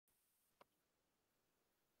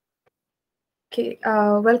Okay,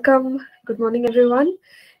 welcome. Good morning, everyone.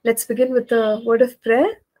 Let's begin with the word of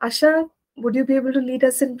prayer. Asha, would you be able to lead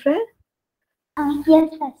us in prayer?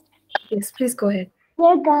 Yes, Pastor. Yes, please go ahead.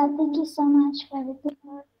 Dear God, thank you so much for everything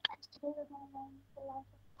Lord. Today we're going to learn the life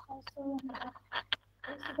of Apostle and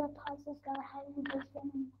also the apostles, God, how you use them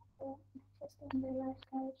and manifest in their life,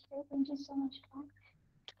 God. So thank you so much, God,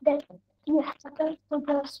 that you help us to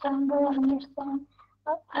grow stronger and understand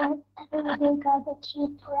every day, God, that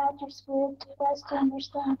you pour out your spirit to us to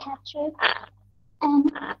understand and capture it.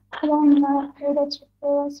 And Lord, I pray that you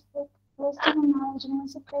fill us with wisdom and knowledge, and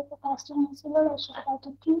also pray for Pastor Nancy, Lord, as she's about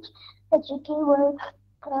to teach, that you give words,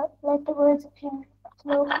 let the words of your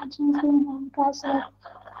flow continuously in them, God, so that,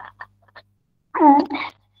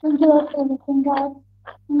 thank you, Lord, for everything, God.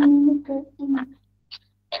 In the name of God, amen.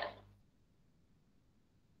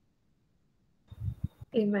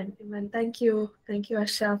 Amen. Amen. Thank you. Thank you,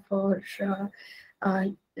 Asha, for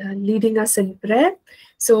leading us in prayer.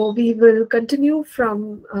 So we will continue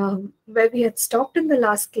from where we had stopped in the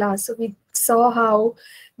last class. So we saw how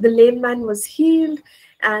the lame man was healed.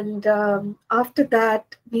 And after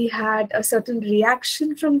that, we had a certain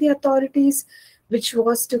reaction from the authorities, which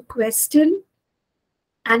was to question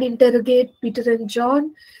and interrogate Peter and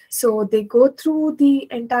John. So they go through the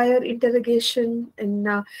entire interrogation in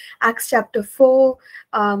Acts chapter 4,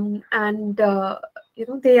 and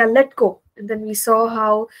they are let go. And then we saw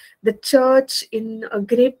how the church, in a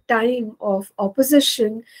great time of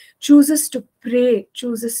opposition, chooses to pray,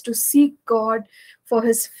 chooses to seek God for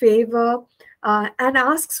His favor, and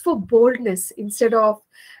asks for boldness instead of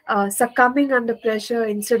succumbing under pressure,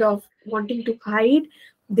 instead of wanting to hide.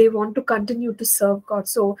 They want to continue to serve God.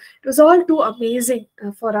 So it was all too amazing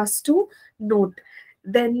for us to note.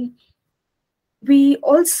 Then we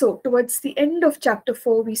also, towards the end of chapter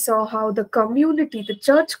 4, we saw how the community, the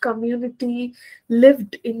church community,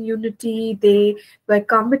 lived in unity. They were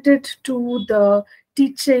committed to the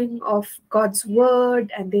teaching of God's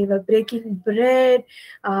word, and they were breaking bread,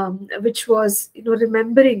 which was,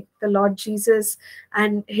 remembering the Lord Jesus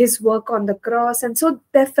and His work on the cross. And so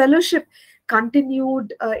their fellowship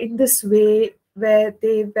continued in this way, where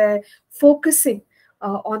they were focusing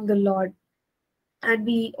on the Lord. And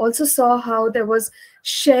we also saw how there was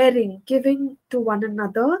sharing, giving to one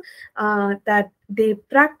another, that they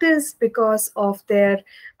practiced because of their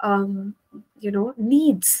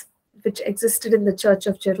needs which existed in the church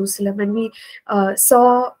of Jerusalem. And we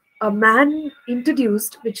saw a man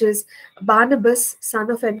introduced, which is Barnabas,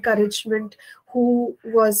 son of encouragement, who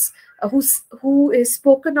is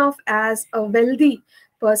spoken of as a wealthy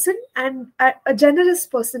person and a generous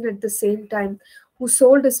person at the same time, who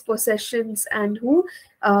sold his possessions and who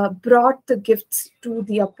brought the gifts to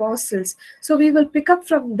the apostles. So we will pick up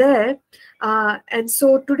from there. And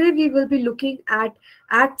so today we will be looking at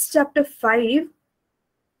Acts chapter 5.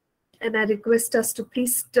 And I request us to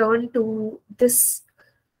please turn to this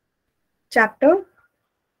chapter.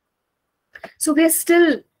 So we are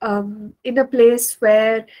still in a place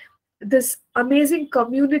where this amazing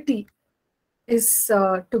community is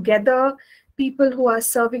together, people who are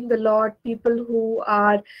serving the Lord, people who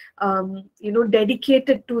are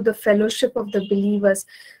dedicated to the fellowship of the believers.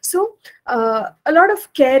 So a lot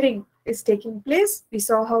of caring is taking place. We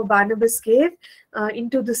saw how Barnabas gave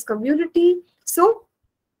into this community. So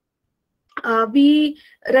we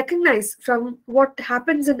recognize from what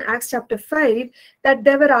happens in Acts chapter 5 that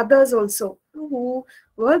there were others also who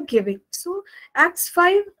were giving. So Acts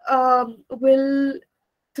 5 will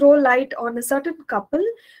throw light on a certain couple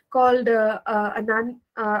called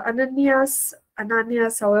Ananias,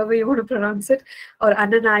 however you want to pronounce it, or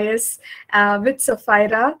Ananias, with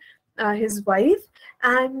Sapphira, his wife.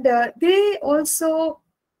 And they also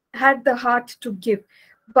had the heart to give,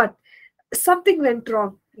 but something went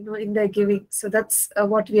wrong, in their giving. So that's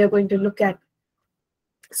what we are going to look at.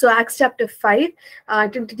 So Acts chapter 5,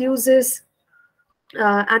 it introduces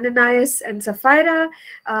Ananias and Sapphira,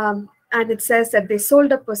 and it says that they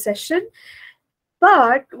sold a possession,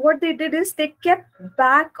 but what they did is they kept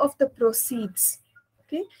back of the proceeds.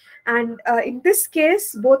 Okay, and in this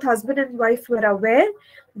case, both husband and wife were aware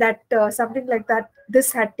that something like that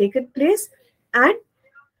this had taken place, and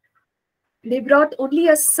they brought only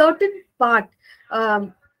a certain part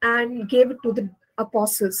and gave it to the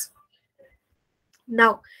apostles.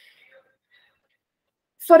 Now,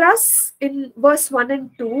 for us, in verse 1 and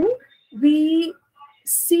 2, we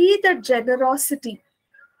see the generosity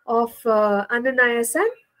of Ananias and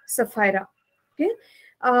Sapphira. Okay,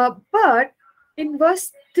 but in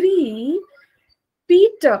verse 3,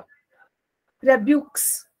 Peter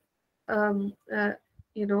rebukes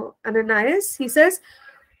Ananias. He says,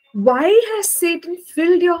 Why has Satan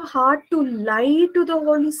filled your heart to lie to the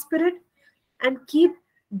Holy Spirit and keep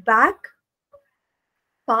back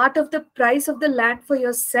part of the price of the land for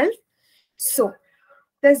yourself? So,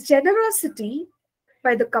 there's generosity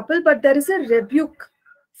by the couple, but there is a rebuke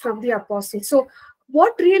from the apostle. So,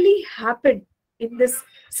 what really happened in this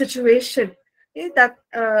situation?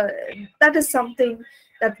 That is something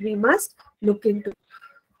that we must look into.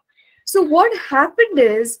 So, what happened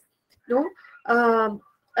is, you know,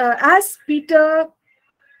 as Peter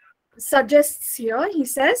suggests here, he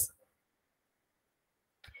says,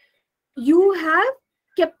 you have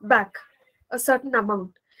kept back a certain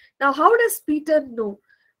amount. Now, how does Peter know?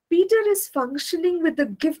 Peter is functioning with the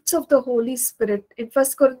gifts of the Holy Spirit. In 1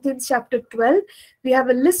 Corinthians chapter 12, we have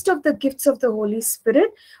a list of the gifts of the Holy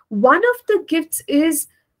Spirit. One of the gifts is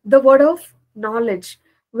the word of knowledge,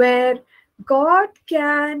 where God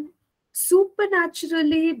can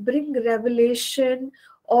supernaturally bring revelation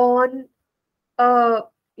on a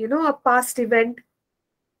a past event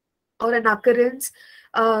or an occurrence,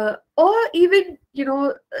 or even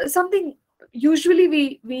something.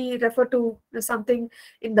 Usually we refer to something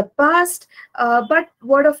in the past, but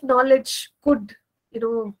word of knowledge could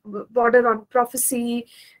border on prophecy.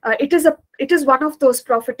 It is one of those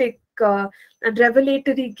prophetic and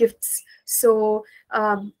revelatory gifts. So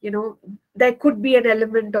there could be an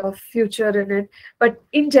element of future in it, but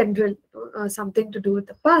in general something to do with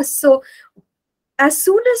the past. So as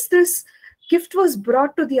soon as this gift was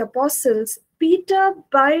brought to the apostles, Peter,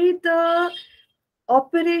 by the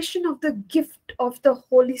operation of the gift of the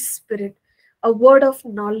Holy Spirit, a word of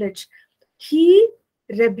knowledge, he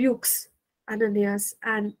rebukes Ananias,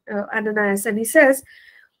 and he says,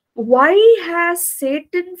 "Why has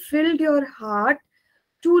Satan filled your heart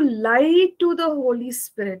to lie to the Holy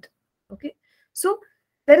Spirit?" Okay, so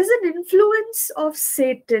there is an influence of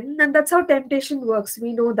Satan, and that's how temptation works.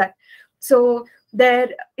 We know that. So there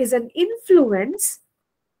is an influence,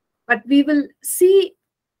 but we will see,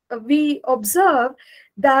 we observe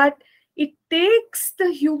that it takes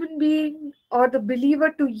the human being or the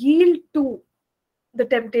believer to yield to the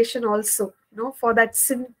temptation also, for that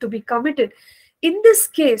sin to be committed. In this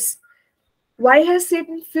case, why has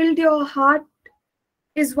Satan filled your heart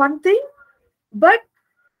is one thing, but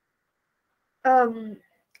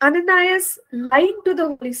Ananias lying to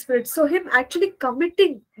the Holy Spirit, so him actually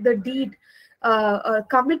committing the deed,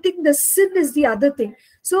 committing the sin is the other thing.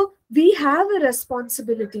 So we have a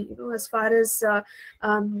responsibility, as far as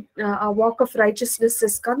our walk of righteousness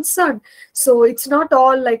is concerned. So it's not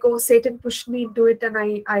all like, oh, Satan pushed me into it, and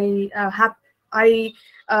I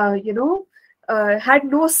had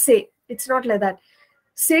no say. It's not like that.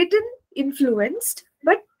 Satan influenced,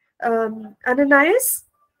 but Ananias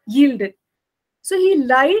yielded. So he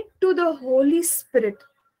lied to the Holy Spirit.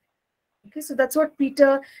 Okay, so that's what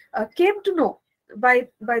Peter came to know by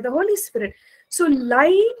the Holy Spirit. So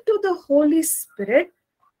lying to the Holy Spirit,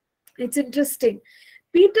 it's interesting.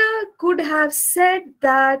 Peter could have said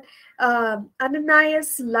that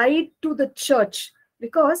Ananias lied to the church,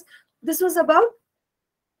 because this was about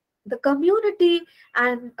the community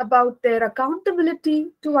and about their accountability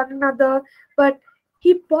to one another. But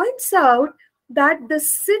he points out that the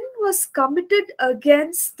sin was committed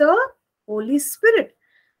against the Holy Spirit.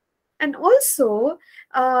 And also,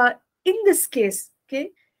 in this case,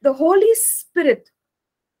 okay, the Holy Spirit,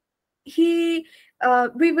 we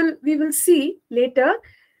will see later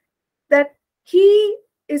that he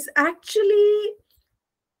is actually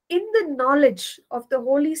in the knowledge of the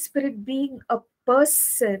Holy Spirit being a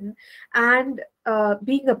person and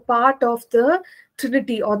being a part of the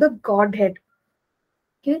Trinity or the Godhead.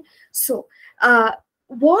 Okay, so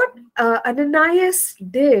what Ananias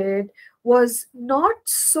did was not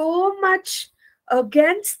so much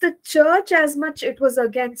against the church as much it was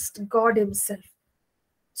against God himself.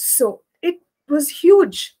 So it was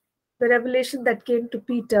huge, the revelation that came to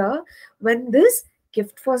Peter when this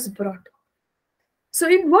gift was brought. So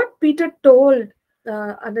in what Peter told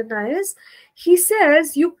Ananias, he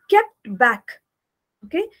says, you kept back.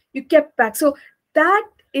 Okay, you kept back. So that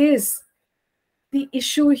is the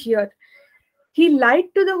issue here. He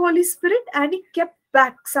lied to the Holy Spirit and he kept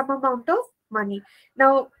back some amount of money.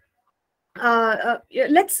 Now,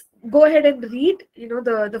 let's go ahead and read,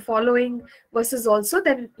 the following verses also.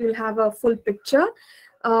 Then you'll have a full picture.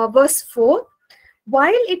 Verse 4: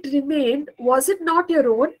 while it remained, was it not your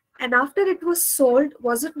own? And after it was sold,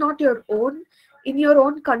 was it not your own, in your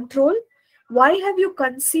own control? Why have you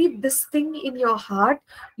conceived this thing in your heart?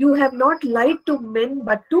 You have not lied to men,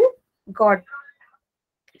 but to God.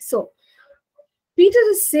 So, Peter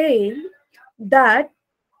is saying that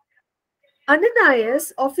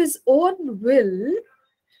Ananias, of his own will,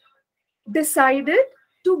 decided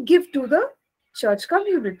to give to the church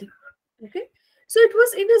community. Okay, so it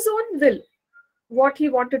was in his own will what he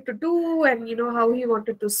wanted to do, and how he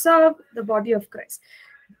wanted to serve the body of Christ.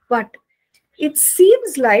 But it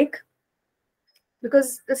seems like,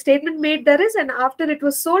 because the statement made there is, and after it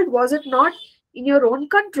was sold, was it not in your own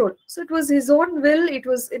control? So it was his own will, it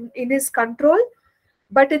was in his control.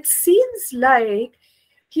 But it seems like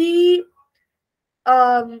he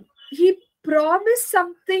he promised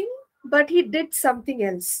something, but he did something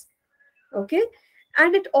else. Okay,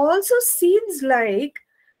 and it also seems like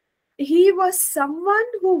he was someone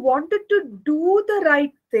who wanted to do the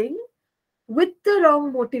right thing with the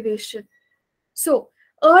wrong motivation. So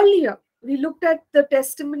earlier we looked at the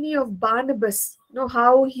testimony of Barnabas,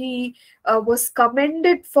 how he was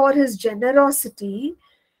commended for his generosity.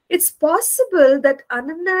 It's possible that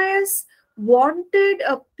Ananias wanted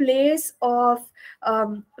a place of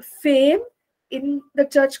fame in the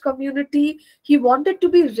church community. He wanted to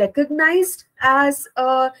be recognized as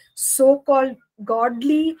a so-called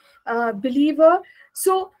godly believer.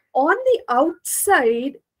 So on the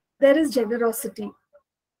outside, there is generosity,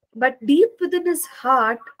 but deep within his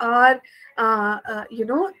heart are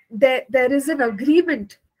there is an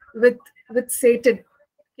agreement with Satan,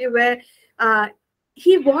 okay, where uh,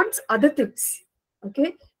 he wants other things,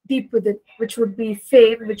 okay, deep within, which would be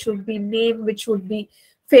fame, which would be name, which would be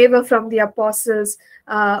favor from the apostles,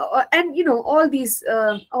 and all these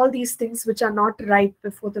things which are not right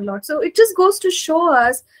before the Lord. So it just goes to show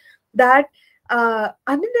us that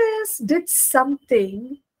Ananias did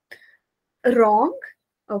something wrong.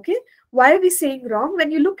 Okay, why are we saying wrong? When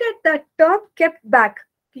you look at that term, kept back,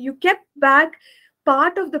 you kept back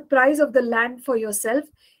part of the price of the land for yourself.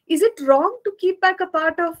 Is it wrong to keep back a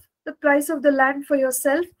part of the price of the land for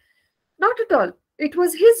yourself? Not at all. It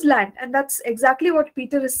was his land, and that's exactly what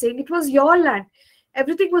Peter is saying. It was your land,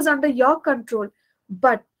 everything was under your control.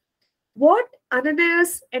 But what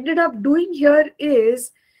Ananias ended up doing here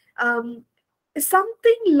is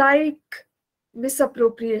something like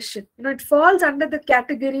misappropriation. It falls under the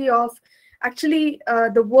category of, actually,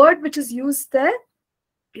 the word which is used there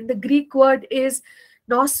in the Greek word is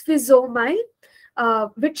nosphizomai,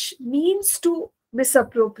 which means to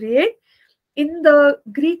misappropriate. In the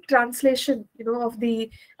Greek translation, of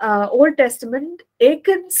the Old Testament,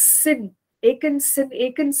 Achan's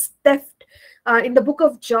theft in the book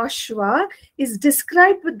of Joshua is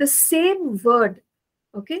described with the same word.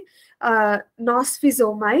 Okay,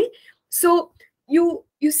 nosphizomai. So you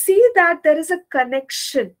see that there is a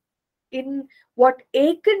connection in what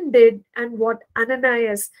Achan did and what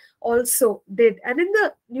Ananias also did. And in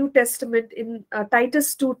the New Testament, in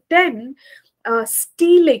Titus 2:10,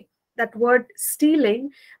 stealing, that word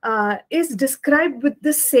stealing, is described with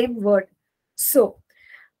the same word. So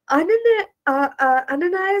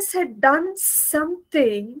Ananias had done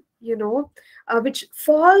something, which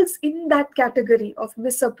falls in that category of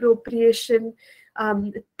misappropriation,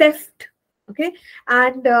 theft. Okay,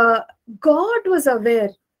 and God was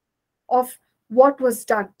aware of what was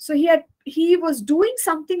done. So he was doing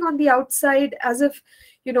something on the outside, as if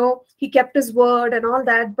he kept his word and all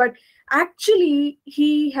that, but actually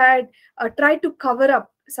he had tried to cover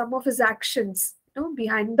up some of his actions,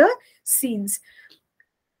 behind the scenes.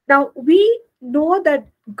 Now we know that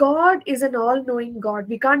God is an all-knowing God.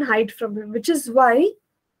 We can't hide from him, which is why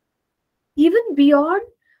even beyond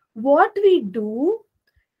what we do,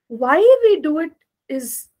 why we do it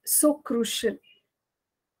is so crucial.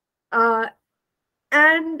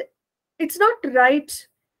 And it's not right,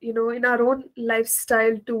 in our own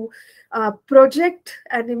lifestyle to project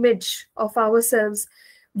an image of ourselves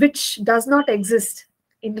which does not exist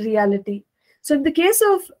in reality. So in the case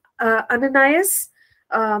of Ananias,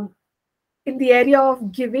 in the area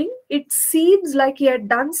of giving, it seems like he had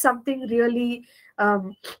done something really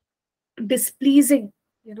displeasing,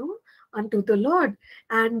 unto the Lord.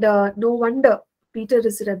 And no wonder Peter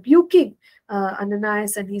is rebuking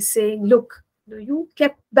Ananias, and he's saying, look, you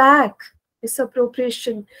kept back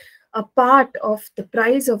misappropriation, a part of the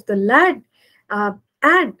price of the land.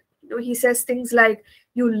 And he says things like,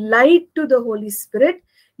 you lied to the Holy Spirit.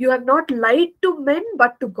 You have not lied to men,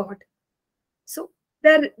 but to God. So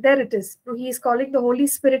there it is. He is calling the Holy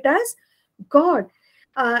Spirit as God.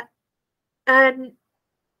 And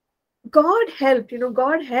God helped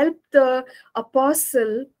the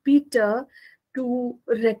apostle Peter to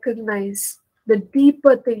recognize the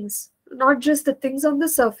deeper things, not just the things on the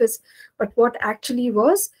surface, but what actually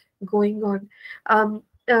was going on.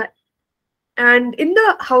 And in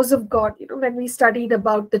the house of God, when we studied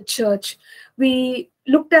about the church, we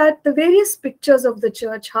looked at the various pictures of the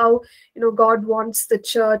church, how, God wants the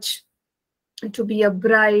church to be a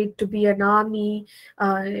bride, to be an army,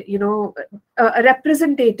 a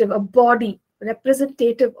representative, a body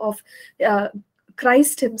representative of uh,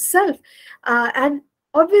 Christ himself. And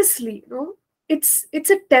obviously, it's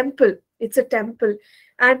a temple. It's a temple.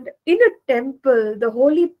 And in a temple, the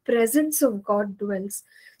holy presence of God dwells.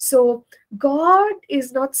 So God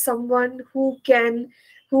is not someone who can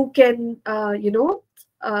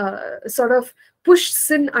sort of push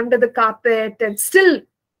sin under the carpet and still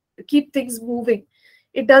keep things moving.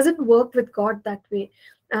 It doesn't work with God that way.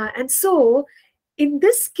 And so, in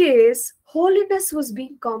this case, holiness was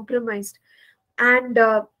being compromised. And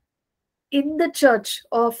in the church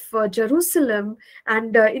of Jerusalem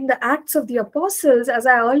and in the Acts of the Apostles, as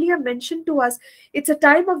I earlier mentioned to us, it's a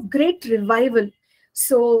time of great revival.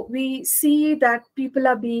 So we see that people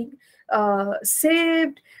are being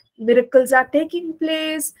saved, miracles are taking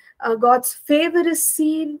place, God's favor is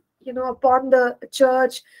seen, upon the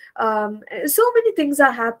church. So many things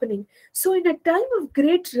are happening. So in a time of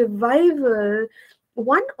great revival,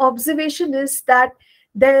 one observation is that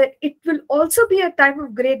it will also be a time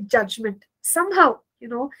of great judgment. Somehow,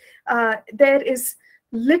 there is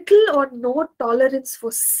little or no tolerance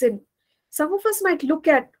for sin. Some of us might look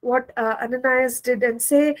at what Ananias did and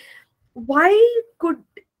say, why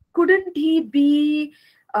couldn't he be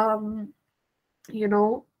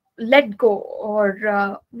let go,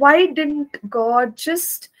 or why didn't God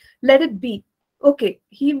just let it be? Okay,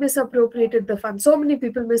 he misappropriated the funds. So many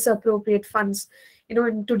people misappropriate funds,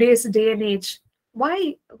 in today's day and age.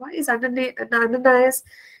 Why is Ananias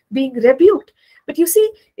being rebuked? But you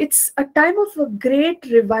see, it's a time of a great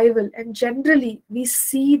revival, and generally we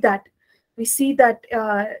see that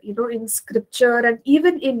in scripture, and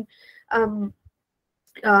even in um,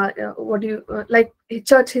 what do you like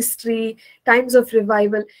church history, times of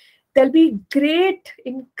revival. There'll be great,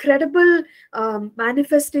 incredible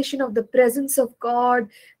manifestation of the presence of God,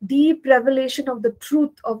 deep revelation of the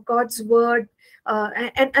truth of God's word,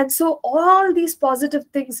 and so all these positive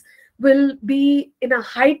things will be in a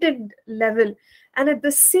heightened level. And at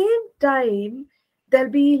the same time, there'll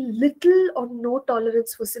be little or no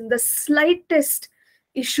tolerance for sin. The slightest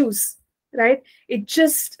issues, right? It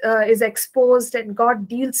just is exposed, and God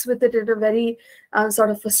deals with it in a very sort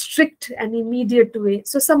of a strict and immediate way.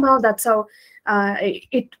 So somehow that's how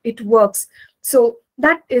it works. So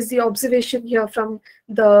that is the observation here from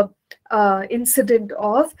the incident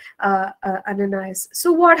of Ananias.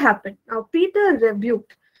 So what happened? Now Peter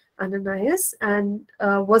rebuked Ananias, and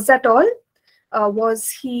was that all? Was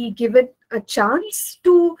he given a chance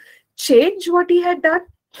to change what he had done?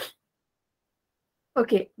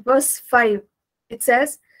 Okay, verse 5, it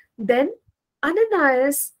says, then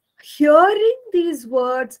Ananias, hearing these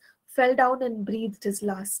words, fell down and breathed his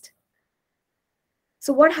last.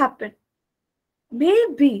 So what happened?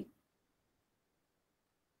 Maybe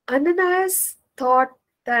Ananias thought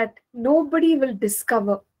that nobody will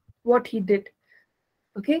discover what he did.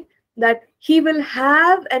 Okay, that he will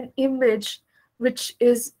have an image which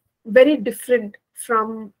is very different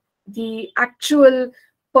from the actual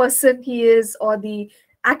person he is, or the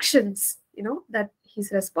actions that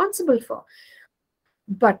he's responsible for.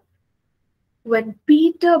 But when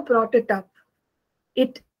Peter brought it up,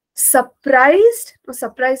 it surprised, no,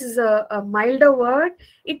 surprise is a milder word,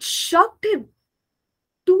 it shocked him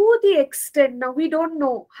to the extent, now we don't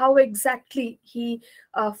know how exactly he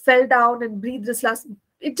fell down and breathed his last.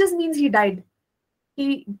 It just means he died.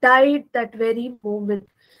 He died that very moment.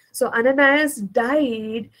 So Ananias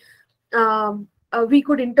died. We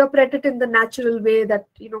could interpret it in the natural way that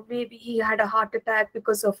maybe he had a heart attack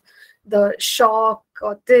because of the shock,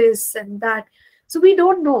 or this and that. So we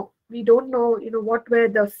don't know what were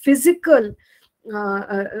the physical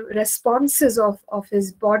responses of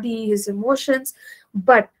his body, his emotions.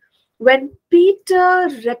 But when Peter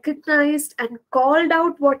recognized and called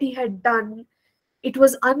out what he had done, it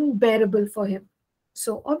was unbearable for him.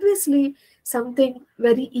 So obviously something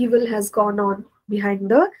very evil has gone on behind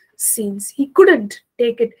the scenes. He couldn't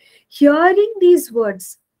take it. Hearing these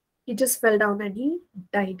words, he just fell down and he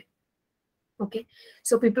died. Okay,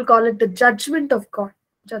 so people call it the judgment of God,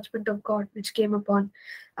 which came upon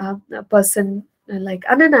a person like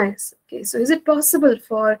Ananias. Okay, so is it possible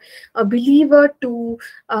for a believer to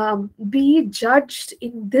be judged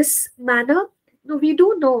in this manner? No, we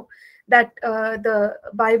do know that the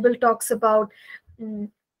Bible talks about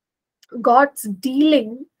God's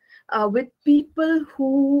dealing with people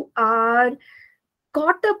who are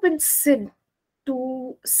caught up in sin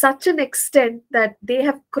to such an extent that they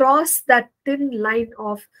have crossed that thin line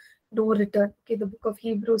of no return. Okay, the book of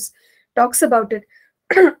Hebrews talks about it.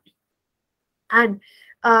 And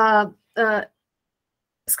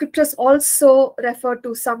scriptures also refer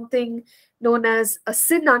to something known as a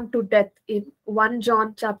sin unto death in 1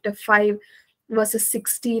 John chapter 5 verses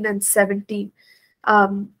 16 and 17.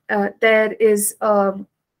 There is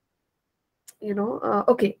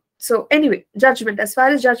okay, so anyway, judgment, as far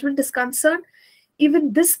as judgment is concerned,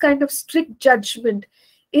 even this kind of strict judgment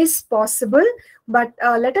is possible, but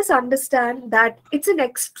let us understand that it's an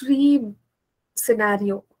extreme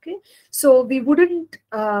scenario. Okay, so we wouldn't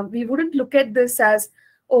look at this as,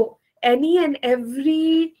 oh, any and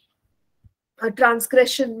every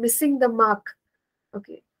transgression, missing the mark,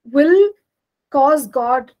 okay, will cause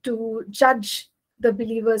God to judge the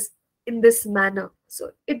believers in this manner.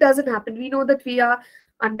 So it doesn't happen. We know that we are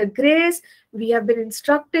under grace. We have been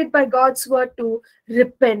instructed by God's word to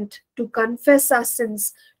repent, to confess our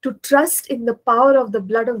sins, to trust in the power of the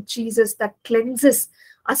blood of Jesus that cleanses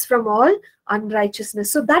us from all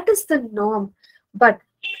unrighteousness. So that is the norm. But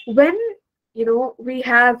when we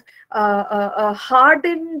have a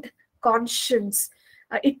hardened conscience,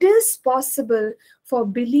 it is possible for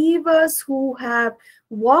believers who have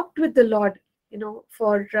walked with the Lord,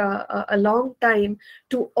 for a long time,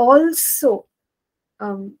 to also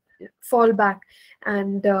fall back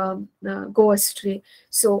and go astray.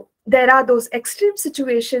 So there are those extreme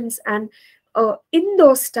situations, and in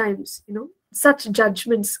those times, such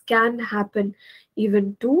judgments can happen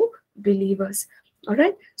even to believers. All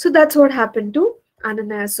right, so that's what happened to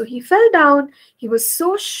Ananias. So he fell down. He was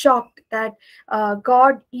so shocked that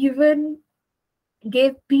God even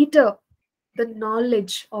gave Peter the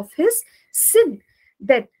knowledge of his sin.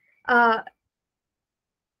 That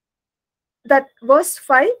that verse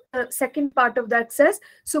 5, second part of that says,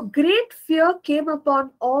 so great fear came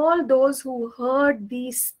upon all those who heard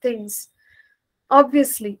these things.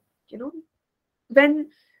 Obviously, when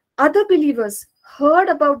other believers heard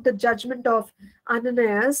about the judgment of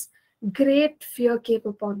Ananias, great fear came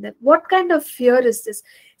upon them. What kind of fear is this?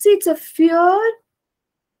 See, it's a fear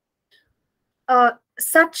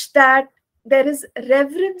such that there is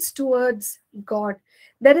reverence towards God.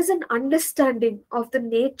 There is an understanding of the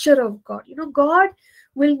nature of God. God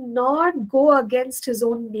will not go against his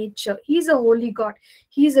own nature. He's a holy God.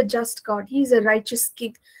 He's a just God. He's a righteous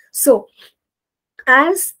king. So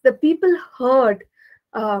as the people heard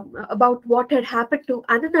about what had happened to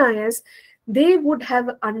Ananias, they would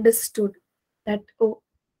have understood that, oh,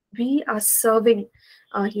 we are serving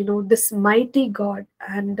this mighty God,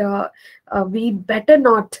 and we better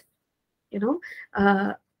not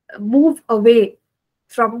move away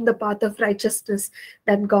from the path of righteousness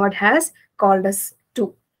that God has called us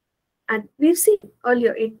to. And we've seen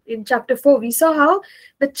earlier in chapter 4, we saw how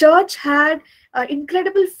the church had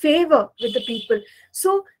incredible favor with the people.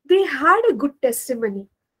 So they had a good testimony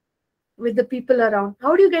with the people around.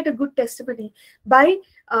 How do you get a good testimony? By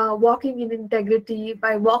walking in integrity,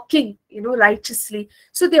 by walking righteously.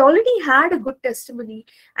 So they already had a good testimony.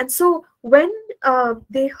 And so when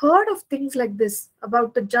they heard of things like this,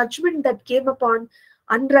 about the judgment that came upon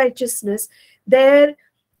unrighteousness, their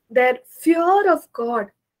fear of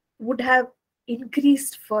God would have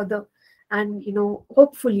increased further. And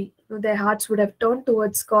hopefully their hearts would have turned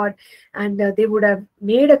towards God, and they would have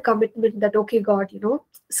made a commitment that, okay, God,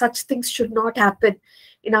 such things should not happen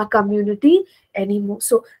in our community anymore.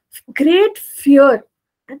 So great fear,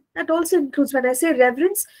 and that also includes, when I say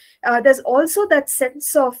reverence, there's also that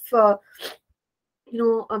sense of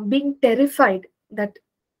being terrified that,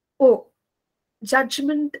 oh,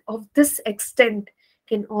 judgment of this extent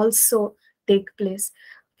can also take place.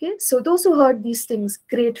 Okay, so those who heard these things,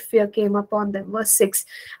 great fear came upon them. Verse 6,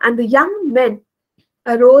 and the young men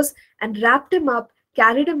arose and wrapped him up,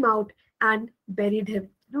 carried him out, and buried him.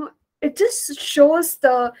 It just shows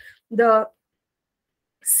the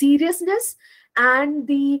seriousness and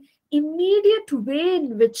the immediate way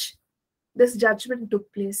in which this judgment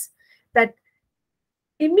took place. That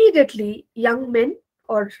immediately young men,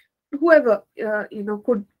 or whoever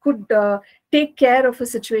could take care of a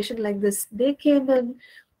situation like this, they came and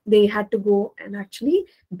they had to go and actually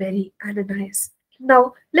bury Ananias.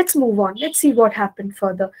 Now let's move on. Let's see what happened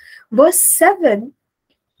further. Verse 7,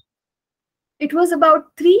 it was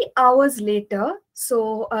about 3 hours later.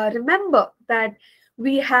 So remember that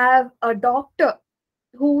we have a doctor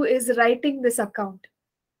who is writing this account.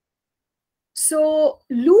 So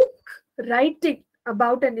Luke writing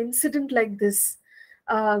about an incident like this,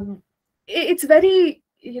 it's very,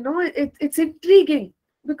 it's intriguing,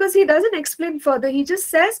 because he doesn't explain further. He just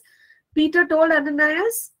says Peter told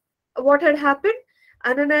Ananias what had happened.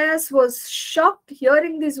 Ananias was shocked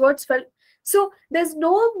hearing these words. So there's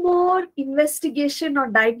no more investigation or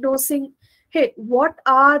diagnosing, hey, what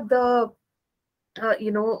are the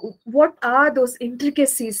what are those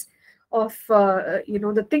intricacies of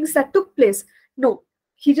the things that took place. No,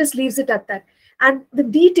 he just leaves it at that. And the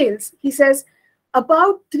details, he says,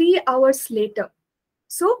 about 3 hours later.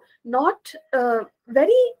 So not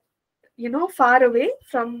very far away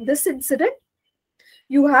from this incident,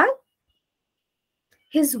 you have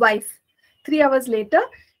his wife. 3 hours later,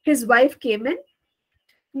 his wife came in,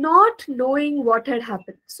 not knowing what had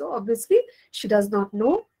happened. So obviously she does not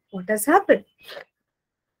know what has happened.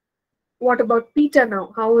 What about Peter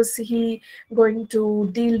now? How is he going to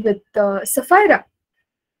deal with Sapphira?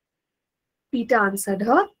 Peter answered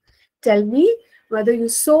her, "Tell me whether you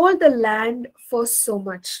sold the land for so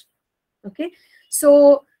much." Okay,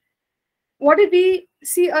 so what did we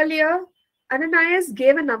see earlier? Ananias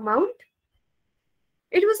gave an amount.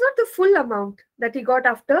 It was not the full amount that he got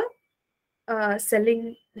after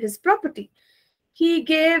selling his property. He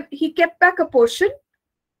kept back a portion,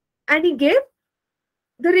 and he gave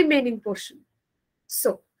the remaining portion.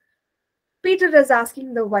 So Peter is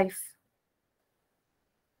asking the wife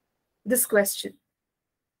this question: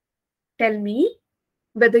 "Tell me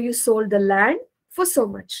whether you sold the land for so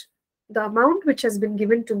much. The amount which has been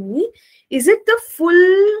given to me, is it the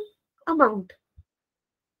full amount?"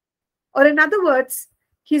 Or in other words,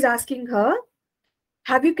 he's asking her,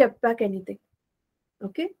 "Have you kept back anything?"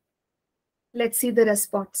 Okay, let's see the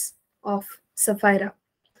response of Sapphira.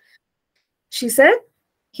 She said,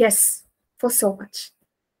 "Yes, for so much."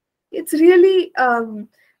 It's really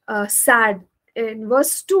sad. In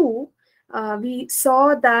verse 2, we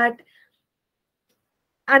saw that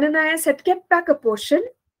Ananias had kept back a portion,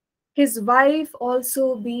 his wife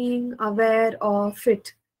also being aware of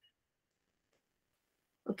it.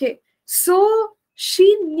 Okay, so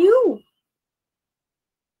she knew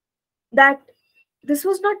that this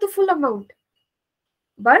was not the full amount,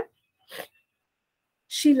 but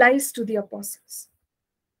she lies to the apostles.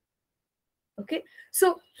 Okay,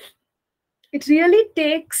 so it really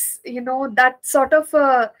takes, that sort of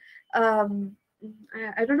a,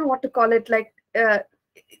 I don't know what to call it, like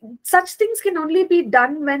such things can only be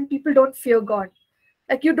done when people don't fear God.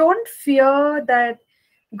 Like, you don't fear that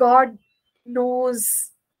God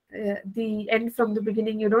knows the end from the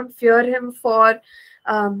beginning. You don't fear him for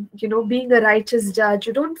being a righteous judge.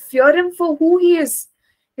 You don't fear him for who he is,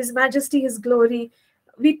 his majesty, his glory.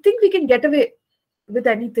 We think we can get away with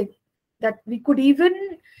anything, that we could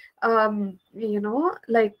even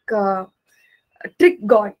trick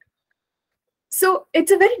God. So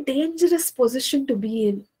it's a very dangerous position to be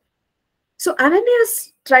in. So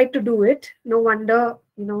Ananias tried to do it. No wonder,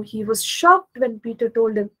 he was shocked when Peter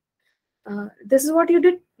told him, "This is what you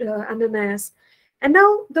did, Ananias." And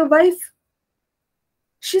now the wife,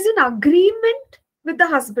 she's in agreement with the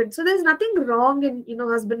husband. So there's nothing wrong in,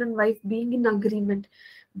 husband and wife being in agreement.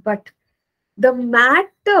 But the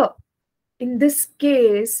matter in this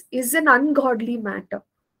case is an ungodly matter.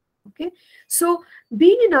 Okay, so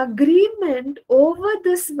being in agreement over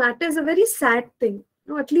this matter is a very sad thing.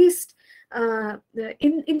 At least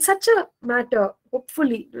in such a matter,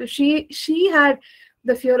 hopefully she had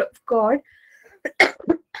the fear of God.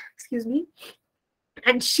 Excuse me,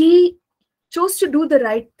 and she chose to do the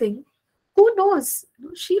right thing. Who knows?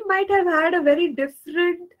 She might have had a very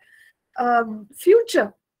different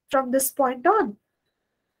future from this point on.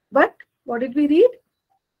 But what did we read?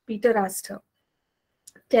 Peter asked her,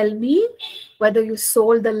 "Tell me whether you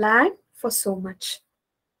sold the land for so much."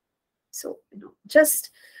 So, just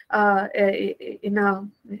in a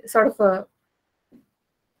sort of a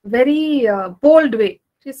very bold way,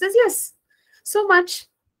 she says, "Yes, so much.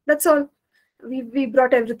 That's all. We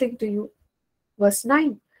brought everything to you." Verse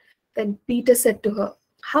 9. Then Peter said to her,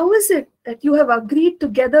 "How is it that you have agreed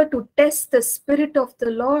together to test the Spirit of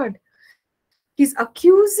the Lord?" He's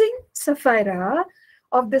accusing Sapphira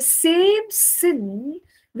of the same sin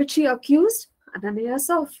which he accused Ananias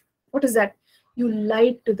of. What is that? You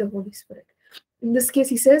lied to the Holy Spirit. In this case,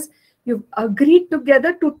 he says, you've agreed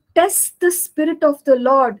together to test the Spirit of the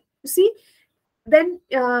Lord. You see, then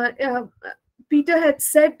Peter had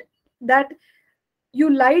said that you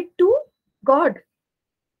lied to God.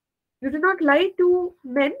 You do not lie to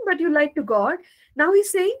men, but you lie to God. Now he's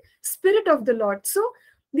saying Spirit of the Lord. So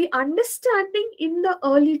the understanding in the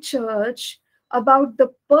early church about the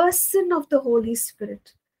person of the Holy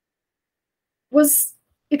Spirit was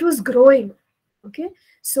growing. Okay,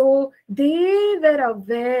 so they were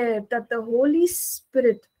aware that the Holy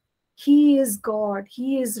Spirit, he is God,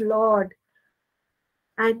 he is Lord,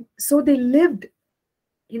 and so they lived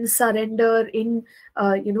in surrender, in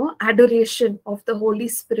adoration of the Holy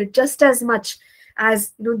Spirit, just as much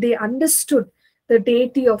as they understood the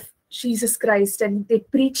deity of Jesus Christ, and they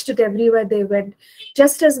preached it everywhere they went,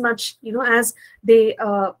 just as much, as they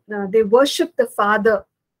worship the Father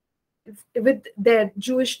with their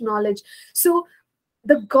Jewish knowledge. So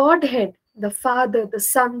the Godhead, the Father, the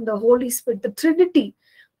Son, the Holy Spirit, the Trinity,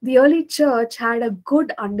 the early church had a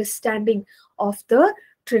good understanding of the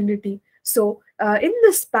Trinity. So in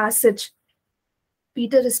this passage,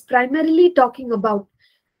 Peter is primarily talking about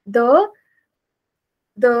the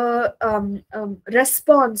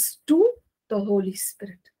response to the Holy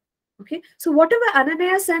Spirit. Okay, so whatever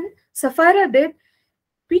Ananias and Sapphira did,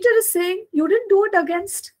 Peter is saying you didn't do it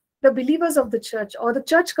against the believers of the church or the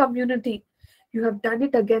church community. You have done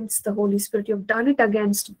it against the Holy Spirit. You have done it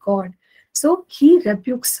against God. So he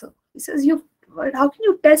rebukes her. He says, how can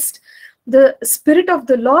you test the Spirit of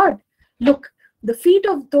the Lord? Look, the feet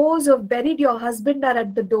of those who have buried your husband are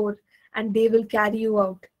at the door, and they will carry you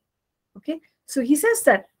out. Okay, so he says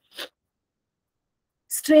that.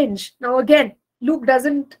 Strange. Now again, Luke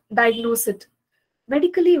doesn't diagnose it.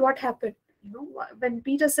 Medically, what happened? When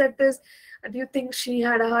Peter said this, do you think she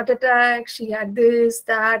had a heart attack? She had this,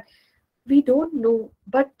 that? We don't know.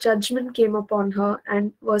 But judgment came upon her.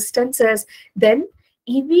 And verse 10 says, then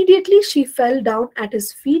immediately she fell down at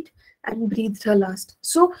his feet and breathed her last.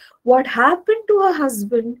 So what happened to her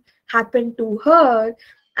husband happened to her.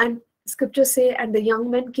 And scriptures say, and the young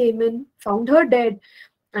men came in, found her dead,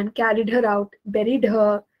 and carried her out, buried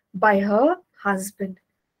her by her husband.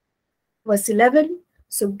 Verse 11,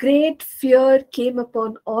 so great fear came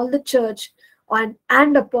upon all the church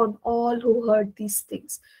and upon all who heard these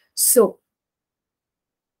things. So,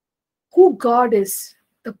 who God is,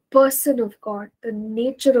 the person of God, the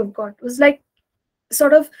nature of God, was like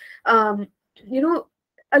sort of,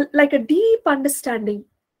 like a deep understanding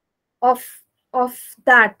of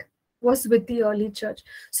that was with the early church.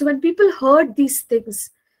 So when people heard these things,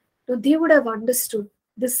 they would have understood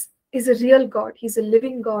this is a real God. He's a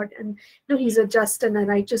living God, and he's a just and a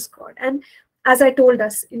righteous God. And as I told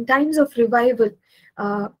us, in times of revival,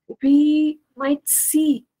 we might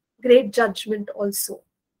see great judgment also,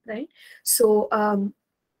 right? So and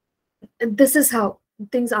this is how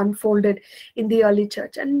things unfolded in the early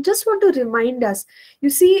church. And just want to remind us, you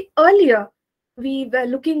see, earlier we were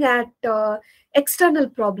looking at external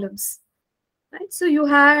problems, right? So you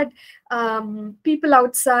had people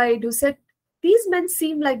outside who said, these men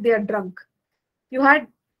seem like they are drunk. You had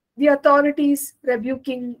the authorities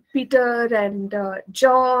rebuking Peter and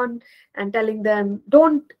John and telling them,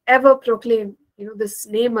 don't ever proclaim this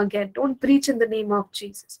name again. Don't preach in the name of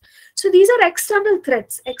Jesus. So these are external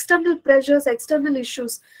threats, external pressures, external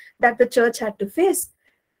issues that the church had to face.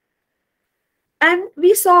 And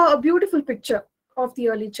we saw a beautiful picture of the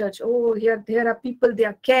early church. Oh, here are people, they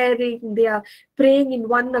are caring, they are praying in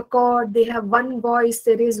one accord, they have one voice,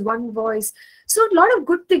 there is one voice. So a lot of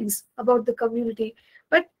good things about the community.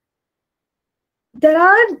 But there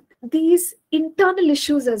are these internal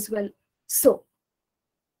issues as well. So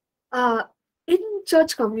in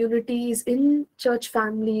church communities, in church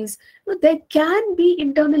families, there can be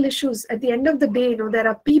internal issues. At the end of the day, there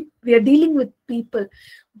are people, we are dealing with people,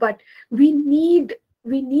 but we need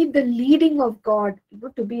the leading of God,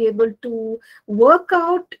 to be able to work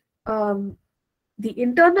out the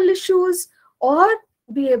internal issues, or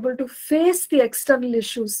be able to face the external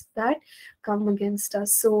issues that come against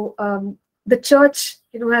us. So the church,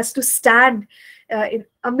 has to stand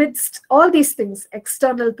amidst all these things,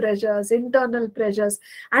 external pressures, internal pressures.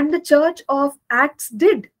 And the church of Acts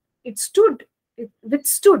did. It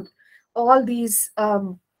withstood all these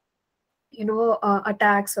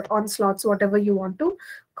attacks or onslaughts, whatever you want to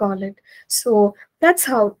call it. So that's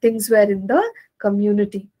how things were in the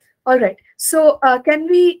community. All right, so can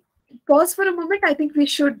we pause for a moment? I think we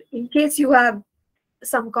should, in case you have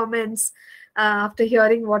some comments after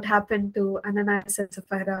hearing what happened to Ananias and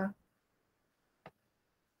Sapphira.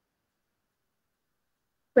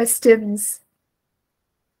 Questions?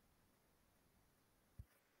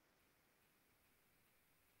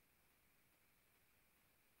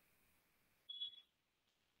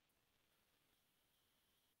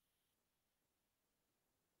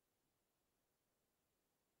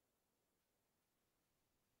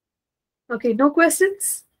 Okay, no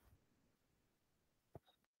questions?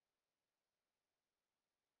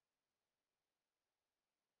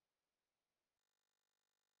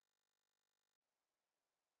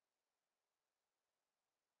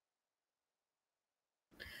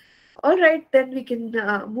 All right, then we can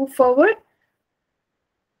move forward.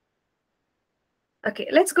 Okay,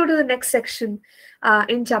 let's go to the next section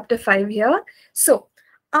in chapter 5 here. So,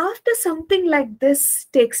 after something like this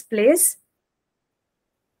takes place,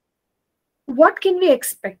 what can we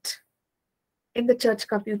expect? in the church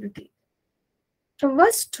community. From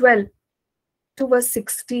verse 12 to verse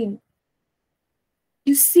 16,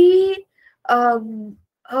 you see um,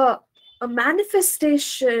 a, a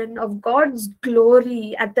manifestation of God's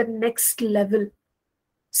glory at the next level.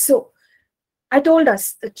 So, I told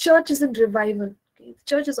us the church is in revival. Okay? The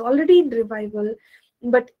church is already in revival.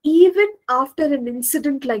 But even after an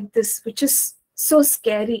incident like this, which is so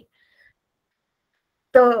scary,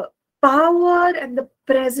 the power and the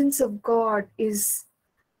presence of God is,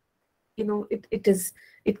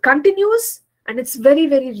 it continues, and it's very,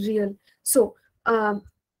 very real. So,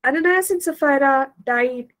 Ananias and Sapphira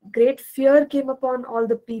died. Great fear came upon all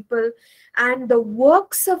the people, and the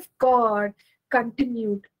works of God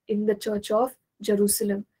continued in the church of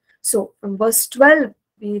Jerusalem. So, from verse 12,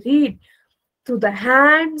 we read, through the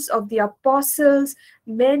hands of the apostles,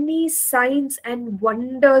 many signs and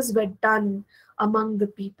wonders were done among the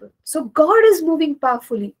people. So, God is moving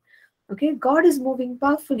powerfully. Okay, God is moving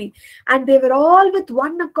powerfully. And they were all with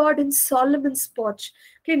one accord in Solomon's porch.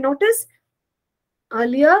 Okay, notice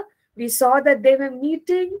earlier we saw that they were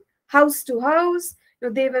meeting house to house.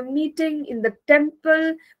 They were meeting in the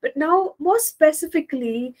temple. But now, more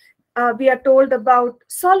specifically, we are told about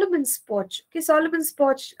Solomon's porch. Okay, Solomon's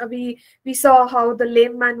porch, we saw how the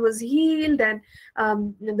lame man was healed, and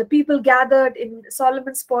the people gathered in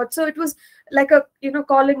Solomon's porch. So it was like a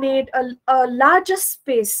colonnade, a larger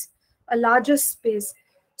space, a larger space.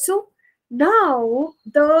 So now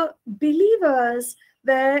the believers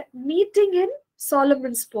were meeting in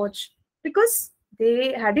Solomon's porch because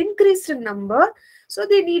they had increased in number, so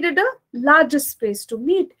they needed a larger space to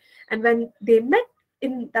meet. And when they met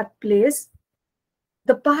in that place,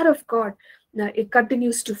 the power of God, it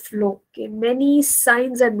continues to flow. Okay, many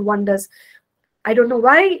signs and wonders. I don't know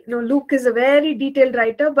why. Luke is a very detailed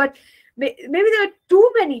writer, but maybe there are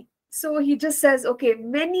too many. So he just says, okay,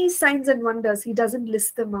 many signs and wonders. He doesn't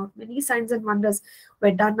list them out. Many signs and wonders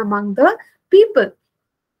were done among the people.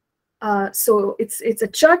 So it's a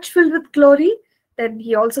church filled with glory. Then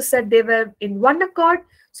he also said they were in one accord.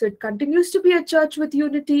 So it continues to be a church with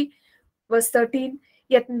unity. Verse 13,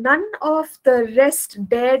 yet none of the rest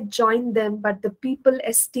dared join them, but the people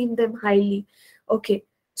esteemed them highly. Okay,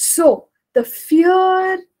 so the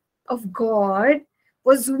fear of God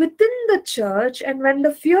was within the church, and when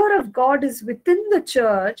the fear of God is within the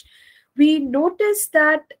church, we notice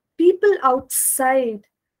that people outside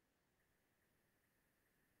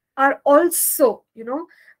are also,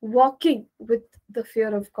 walking with the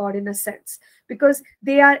fear of God in a sense, because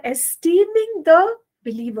they are esteeming the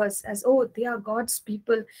believers as, oh, they are God's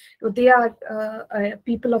people, they are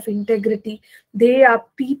people of integrity, they are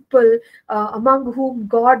people among whom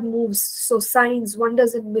God moves. So signs,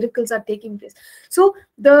 wonders, and miracles are taking place. So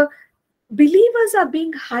the believers are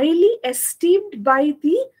being highly esteemed by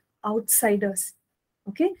the outsiders.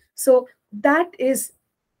 Okay, so that is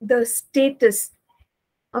the status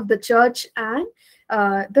of the church and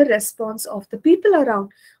the response of the people around.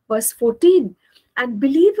 Verse 14, and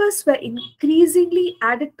believers were increasingly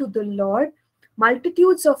added to the Lord,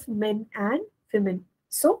 multitudes of men and women.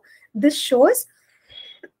 So this shows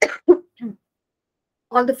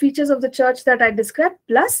all the features of the church that I described,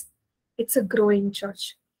 plus it's a growing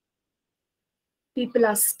church. People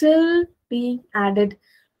are still being added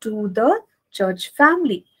to the church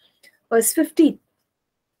family. Verse 15,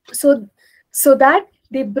 so that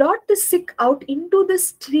they brought the sick out into the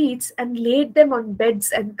streets and laid them on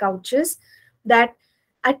beds and couches, that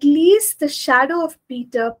at least the shadow of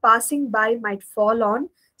Peter passing by might fall on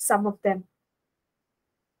some of them.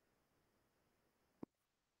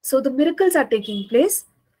 So the miracles are taking place,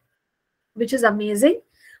 which is amazing.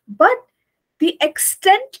 But the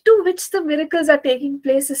extent to which the miracles are taking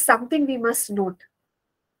place is something we must note.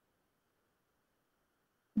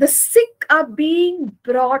 The sick are being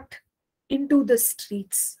brought into the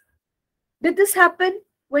streets. Did this happen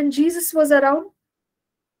when Jesus was around?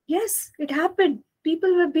 Yes, it happened.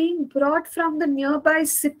 People were being brought from the nearby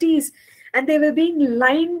cities, and they were being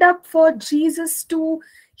lined up for Jesus to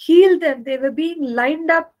heal them. They were being lined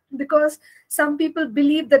up because some people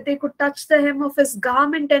believed that they could touch the hem of his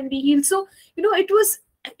garment and be healed. So,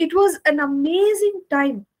 it was an amazing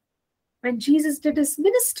time when Jesus did his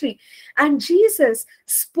ministry, and Jesus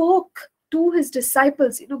spoke to his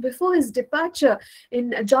disciples, before his departure.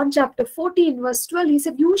 In John chapter 14, verse 12, he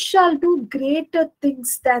said, you shall do greater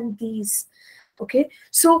things than these. Okay,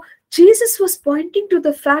 so Jesus was pointing to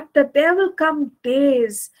the fact that there will come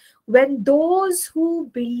days when those who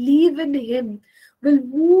believe in him will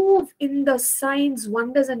move in the signs,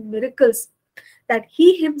 wonders, and miracles that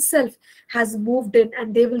he himself has moved in,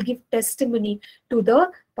 and they will give testimony to the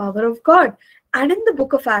power of God. And in the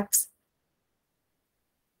book of Acts,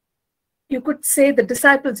 you could say the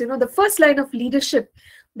disciples, the first line of leadership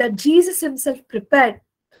that Jesus himself prepared,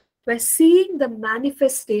 were seeing the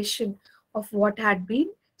manifestation of what had been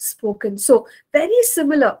spoken. So very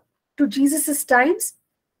similar to Jesus's times,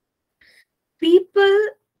 people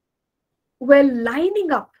were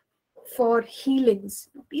lining up for healings.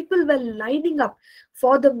 People were lining up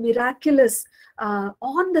for the miraculous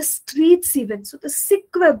on the streets even. So the sick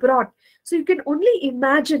were brought. So you can only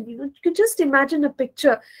imagine, you can just imagine a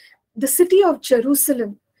picture. The city of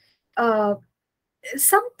Jerusalem,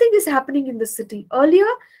 something is happening in the city. Earlier,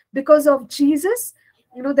 because of Jesus,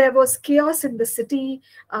 there was chaos in the city.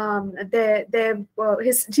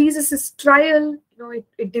 His Jesus's trial,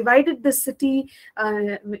 it divided the city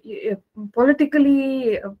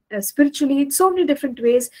politically, spiritually, in so many different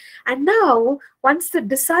ways. And now, once the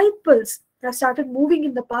disciples have started moving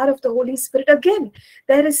in the power of the Holy Spirit, again,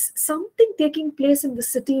 there is something taking place in the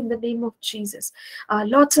city in the name of Jesus.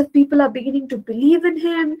 Lots of people are beginning to believe in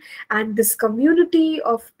him, and this community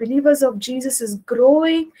of believers of Jesus is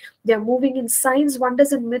growing. They are moving in signs,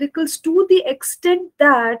 wonders, and miracles, to the extent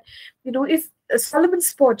that, if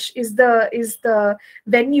Solomon's Porch is the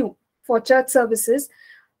venue for church services,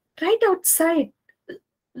 right outside,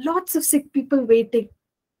 lots of sick people waiting,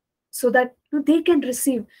 so that they can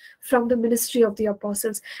receive from the ministry of the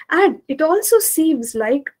apostles. And it also seems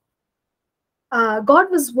like God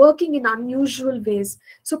was working in unusual ways.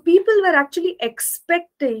 So people were actually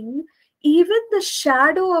expecting even the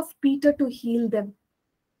shadow of Peter to heal them.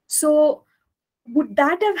 So would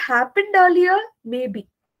that have happened earlier? Maybe.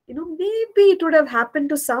 Maybe it would have happened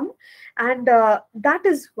to some. And that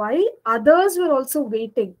is why others were also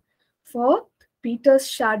waiting for Peter's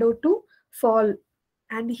shadow to fall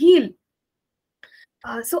and heal.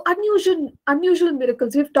 So unusual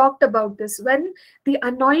miracles. We've talked about this. When the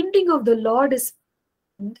anointing of the Lord is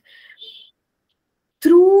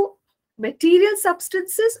through material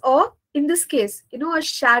substances, or in this case, a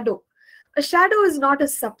shadow. A shadow is not a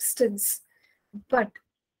substance, but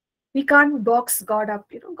we can't box God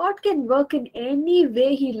up. God can work in any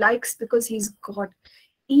way he likes because he's God.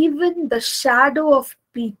 Even the shadow of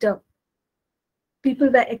Peter, people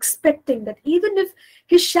were expecting that even if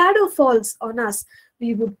his shadow falls on us,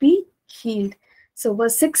 we would be healed. So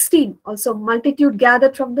verse 16, also multitude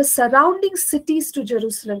gathered from the surrounding cities to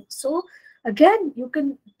Jerusalem. So again, you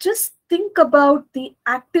can just think about the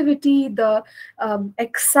activity, the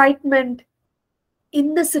excitement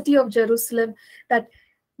in the city of Jerusalem, that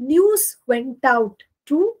news went out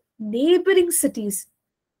to neighboring cities.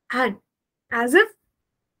 And as if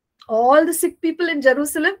all the sick people in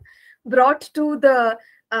Jerusalem brought to the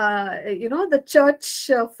church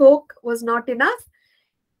folk was not enough.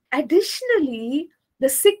 Additionally, the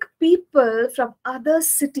sick people from other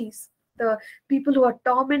cities, the people who are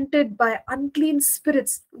tormented by unclean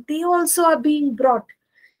spirits, they also are being brought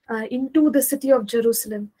into the city of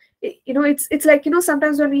Jerusalem. It's like,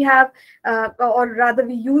 sometimes when we have, or rather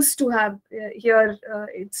we used to have here,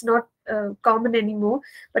 it's not common anymore,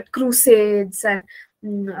 but crusades and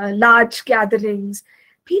large gatherings.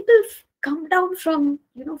 People come down from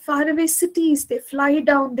faraway cities. They fly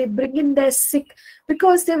down, they bring in their sick,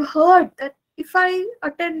 because they've heard that if I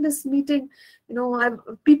attend this meeting,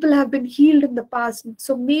 people have been healed in the past,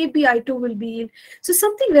 so maybe I too will be healed. So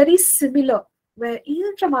something very similar, where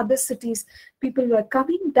even from other cities, people were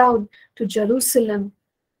coming down to Jerusalem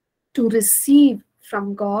to receive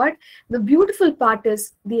from God. The beautiful part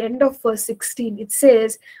is the end of verse 16. It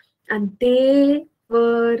says, and they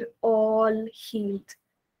were all healed.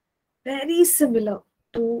 Very similar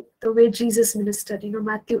to the way Jesus ministered,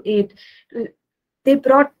 Matthew 8. They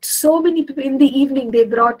brought so many people in the evening. They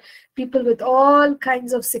brought people with all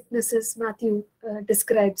kinds of sicknesses, Matthew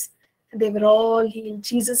describes. They were all healed.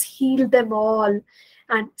 Jesus healed them all.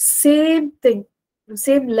 And same thing,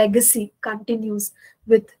 same legacy continues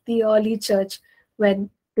with the early church, when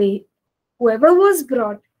whoever was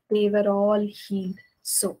brought, they were all healed.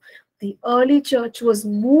 So the early church was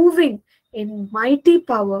moving in mighty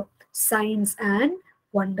power, signs and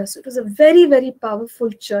wonders. It was a very, very powerful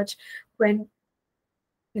church when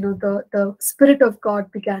the Spirit of God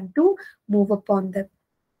began to move upon them.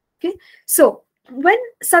 Okay, so when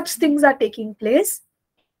such things are taking place,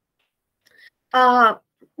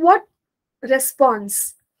 what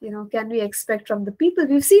response can we expect from the people?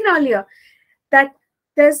 We've seen earlier that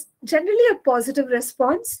there's generally a positive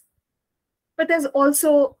response, but there's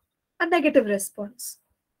also a negative response,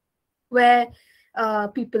 where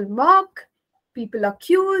people mock, people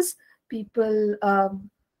accuse, people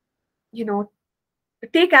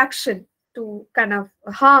take action to kind of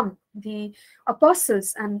harm the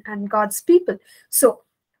apostles and God's people. So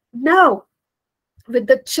now with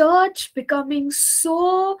the church becoming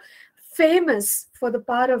so famous for the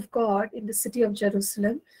power of God in the city of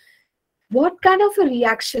Jerusalem, what kind of a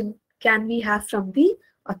reaction can we have from the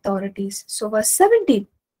authorities? So verse 17,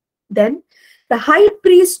 then the high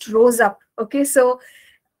priest rose up. Okay, so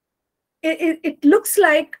it looks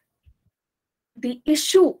like the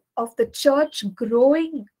issue of the church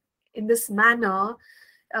growing in this manner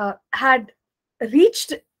had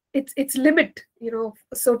reached its limit,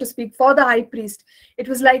 so to speak, for the high priest. It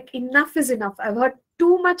was like, enough is enough. I've heard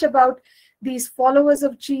too much about these followers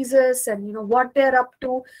of Jesus and what they're up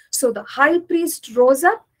to. So the high priest rose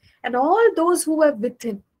up and all those who were with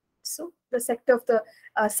him, so the sect of the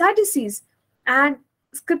Sadducees, and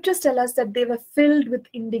scriptures tell us that they were filled with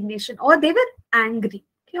indignation, or they were angry,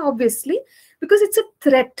 okay, obviously, because it's a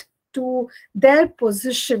threat to their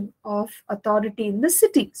position of authority in the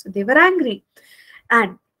city. So they were angry.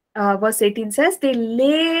 And verse 18 says, they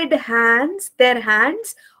laid their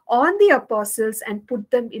hands on the apostles and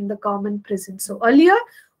put them in the common prison. So earlier,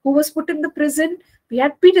 who was put in the prison? We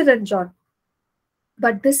had Peter and John.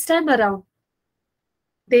 But this time around,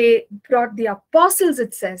 they brought the apostles,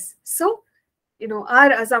 it says. So,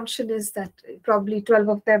 our assumption is that probably 12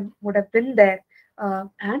 of them would have been there,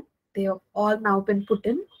 and they have all now been put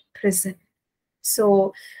in prison.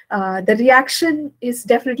 So the reaction is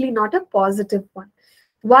definitely not a positive one.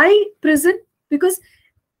 Why prison? Because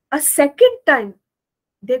a second time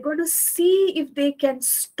they're going to see if they can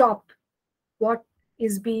stop what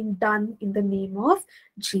is being done in the name of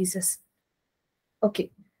Jesus.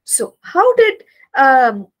 Okay, so how did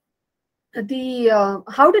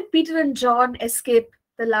Peter and John escape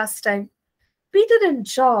the last time? Peter and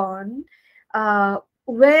John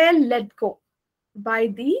were let go by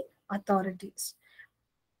the authorities.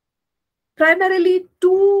 Primarily,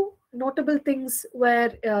 two notable things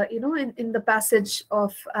were, in the passage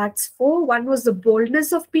of Acts 4. One was the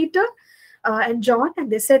boldness of Peter and John,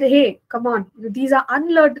 and they said, hey, come on, these are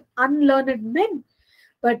unlearned men,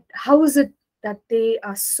 but how is it that they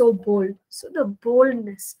are so bold? So the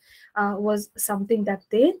boldness was something that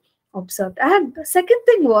they observed. And the second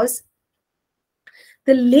thing was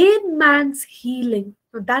the lame man's healing.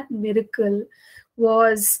 That miracle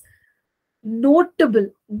was notable.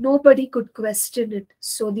 Nobody could question it.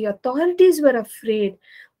 So the authorities were afraid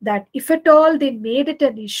that if at all they made it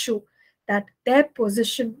an issue, that their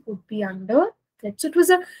position would be under threat. So it was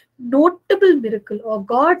a notable miracle, or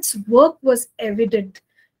God's work was evident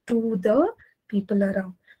to the people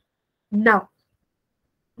around. Now,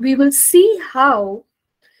 we will see how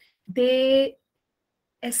they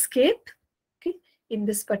escaped, okay, in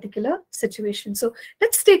this particular situation. So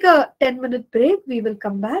let's take a 10-minute break. We will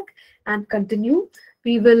come back and continue.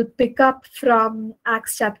 We will pick up from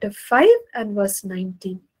Acts chapter 5 and verse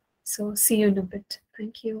 19. So see you in a bit.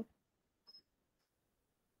 Thank you.